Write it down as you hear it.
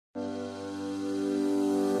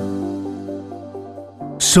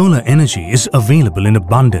solar energy is available in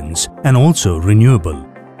abundance and also renewable.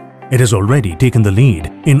 It has already taken the lead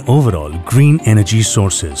in overall green energy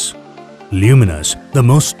sources. Luminous, the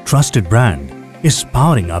most trusted brand, is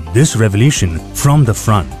powering up this revolution from the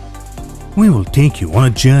front. We will take you on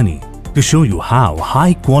a journey to show you how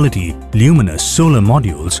high-quality luminous solar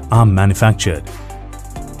modules are manufactured.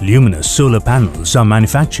 Luminous solar panels are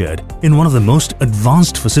manufactured in one of the most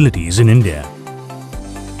advanced facilities in India.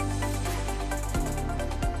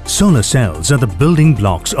 Solar cells are the building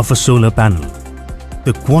blocks of a solar panel.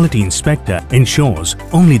 The quality inspector ensures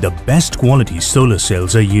only the best quality solar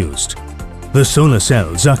cells are used. The solar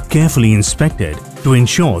cells are carefully inspected to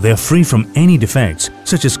ensure they are free from any defects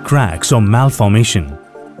such as cracks or malformation.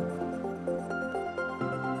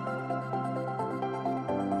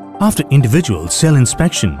 After individual cell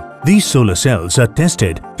inspection, these solar cells are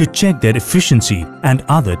tested to check their efficiency and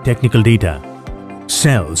other technical data.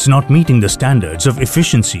 Cells not meeting the standards of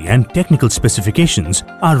efficiency and technical specifications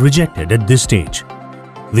are rejected at this stage.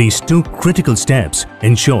 These two critical steps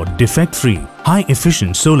ensure defect-free,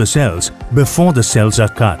 high-efficient solar cells before the cells are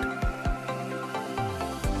cut.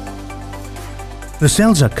 The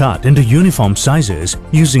cells are cut into uniform sizes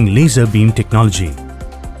using laser beam technology.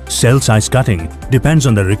 Cell size cutting depends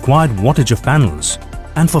on the required wattage of panels,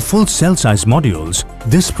 and for full cell size modules,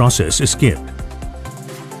 this process is skipped.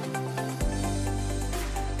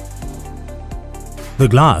 The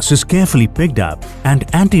glass is carefully picked up and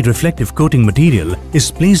anti-reflective coating material is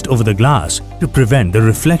placed over the glass to prevent the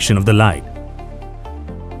reflection of the light.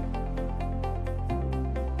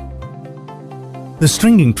 The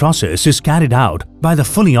stringing process is carried out by the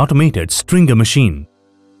fully automated stringer machine.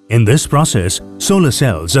 In this process, solar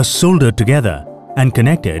cells are soldered together and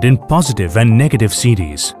connected in positive and negative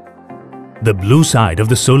series. The blue side of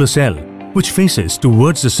the solar cell, which faces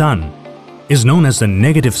towards the sun, is known as the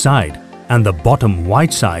negative side, and the bottom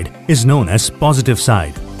white side is known as positive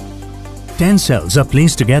side. 10 cells are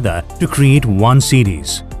placed together to create one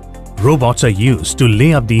series. Robots are used to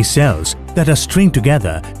lay up these cells that are stringed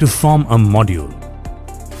together to form a module.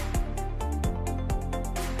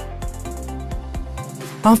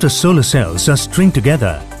 After solar cells are stringed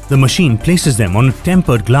together, the machine places them on a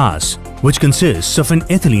tempered glass, which consists of an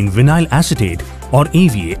ethylene vinyl acetate or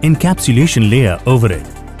EVA encapsulation layer over it.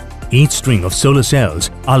 Each string of solar cells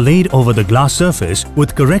are laid over the glass surface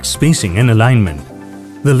with correct spacing and alignment.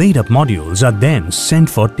 The laid-up modules are then sent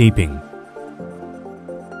for taping.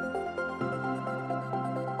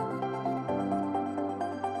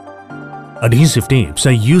 Adhesive tapes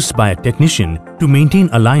are used by a technician to maintain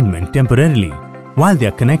alignment temporarily while they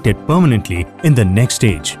are connected permanently in the next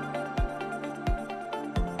stage.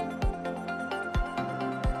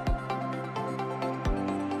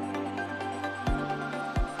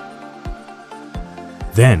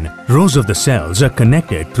 Then, rows of the cells are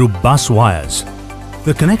connected through bus wires.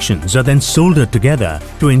 The connections are then soldered together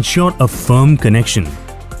to ensure a firm connection.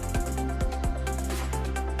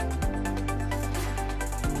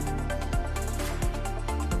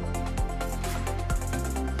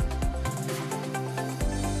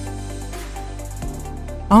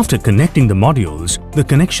 After connecting the modules, the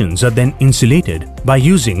connections are then insulated by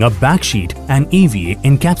using a backsheet and EVA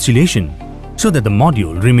encapsulation, so that the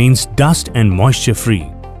module remains dust and moisture free.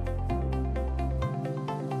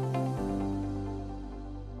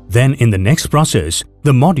 Then in the next process,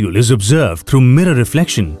 the module is observed through mirror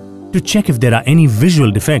reflection to check if there are any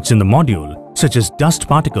visual defects in the module, such as dust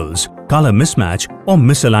particles, color mismatch or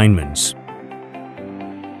misalignments.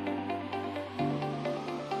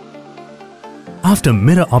 After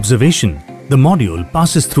mirror observation, the module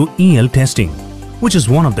passes through EL testing, which is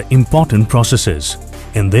one of the important processes.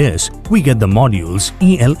 In this, we get the module's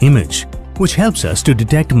EL image, which helps us to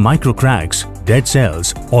detect micro cracks, dead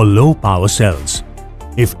cells or low power cells.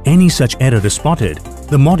 If any such error is spotted,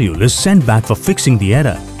 the module is sent back for fixing the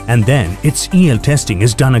error, and then its EL testing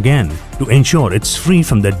is done again to ensure it's free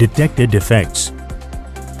from the detected defects.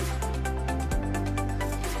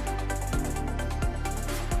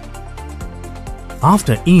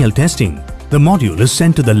 After EL testing, the module is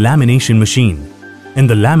sent to the lamination machine. In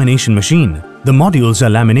the lamination machine, the modules are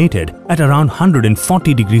laminated at around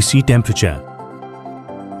 140 degrees C temperature.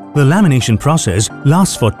 The lamination process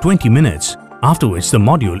lasts for 20 minutes, after which the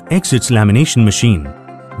module exits lamination machine.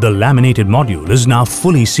 The laminated module is now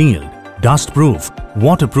fully sealed, dust-proof,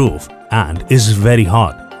 waterproof and is very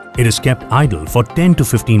hot. It is kept idle for 10 to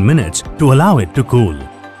 15 minutes to allow it to cool.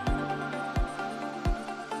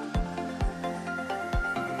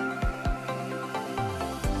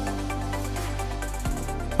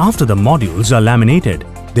 After the modules are laminated,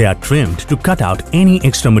 they are trimmed to cut out any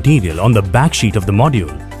extra material on the back sheet of the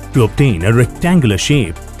module to obtain a rectangular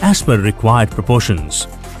shape as per required proportions.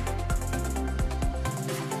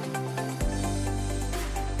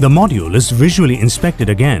 The module is visually inspected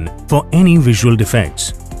again for any visual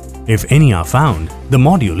defects. If any are found, the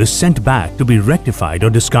module is sent back to be rectified or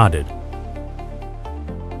discarded.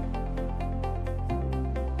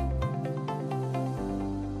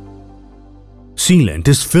 Sealant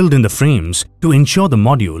is filled in the frames to ensure the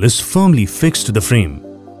module is firmly fixed to the frame.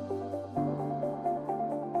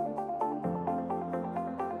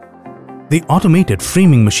 The automated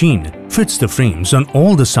framing machine fits the frames on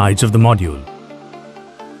all the sides of the module.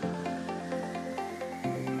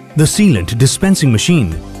 The sealant dispensing machine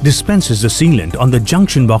dispenses the sealant on the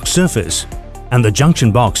junction box surface, and the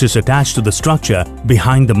junction box is attached to the structure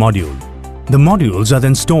behind the module. The modules are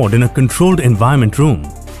then stored in a controlled environment room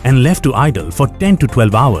and left to idle for 10 to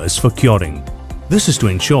 12 hours for curing. This is to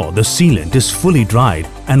ensure the sealant is fully dried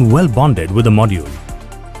and well bonded with the module.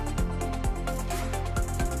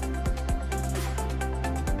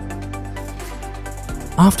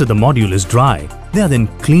 After the module is dry, they are then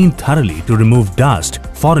cleaned thoroughly to remove dust,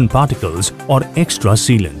 foreign particles or extra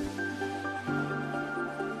sealant.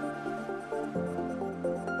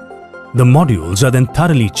 The modules are then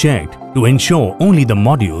thoroughly checked to ensure only the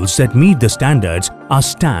modules that meet the standards are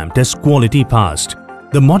stamped as quality passed.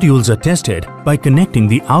 The modules are tested by connecting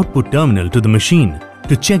the output terminal to the machine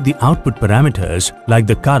to check the output parameters like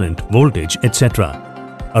the current, voltage,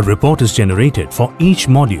 etc. A report is generated for each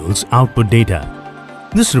module's output data.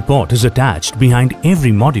 This report is attached behind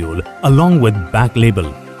every module along with back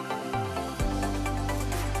label.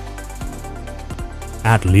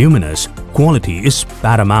 At Luminous, quality is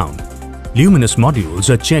paramount. Luminous modules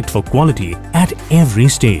are checked for quality at every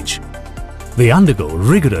stage. They undergo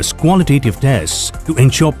rigorous qualitative tests to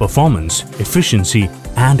ensure performance, efficiency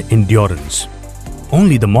and endurance.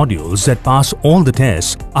 Only the modules that pass all the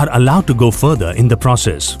tests are allowed to go further in the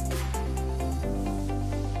process.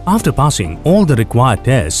 After passing all the required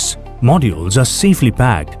tests, modules are safely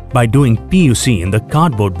packed by doing PUC in the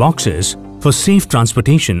cardboard boxes for safe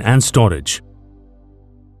transportation and storage.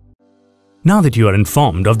 Now that you are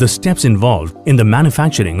informed of the steps involved in the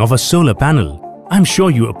manufacturing of a solar panel, I'm sure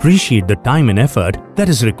you appreciate the time and effort that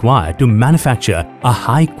is required to manufacture a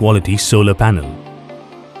high-quality solar panel.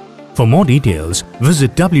 For more details,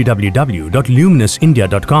 visit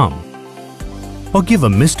www.luminousindia.com or give a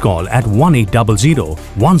missed call at 1800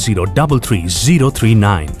 1033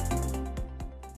 039.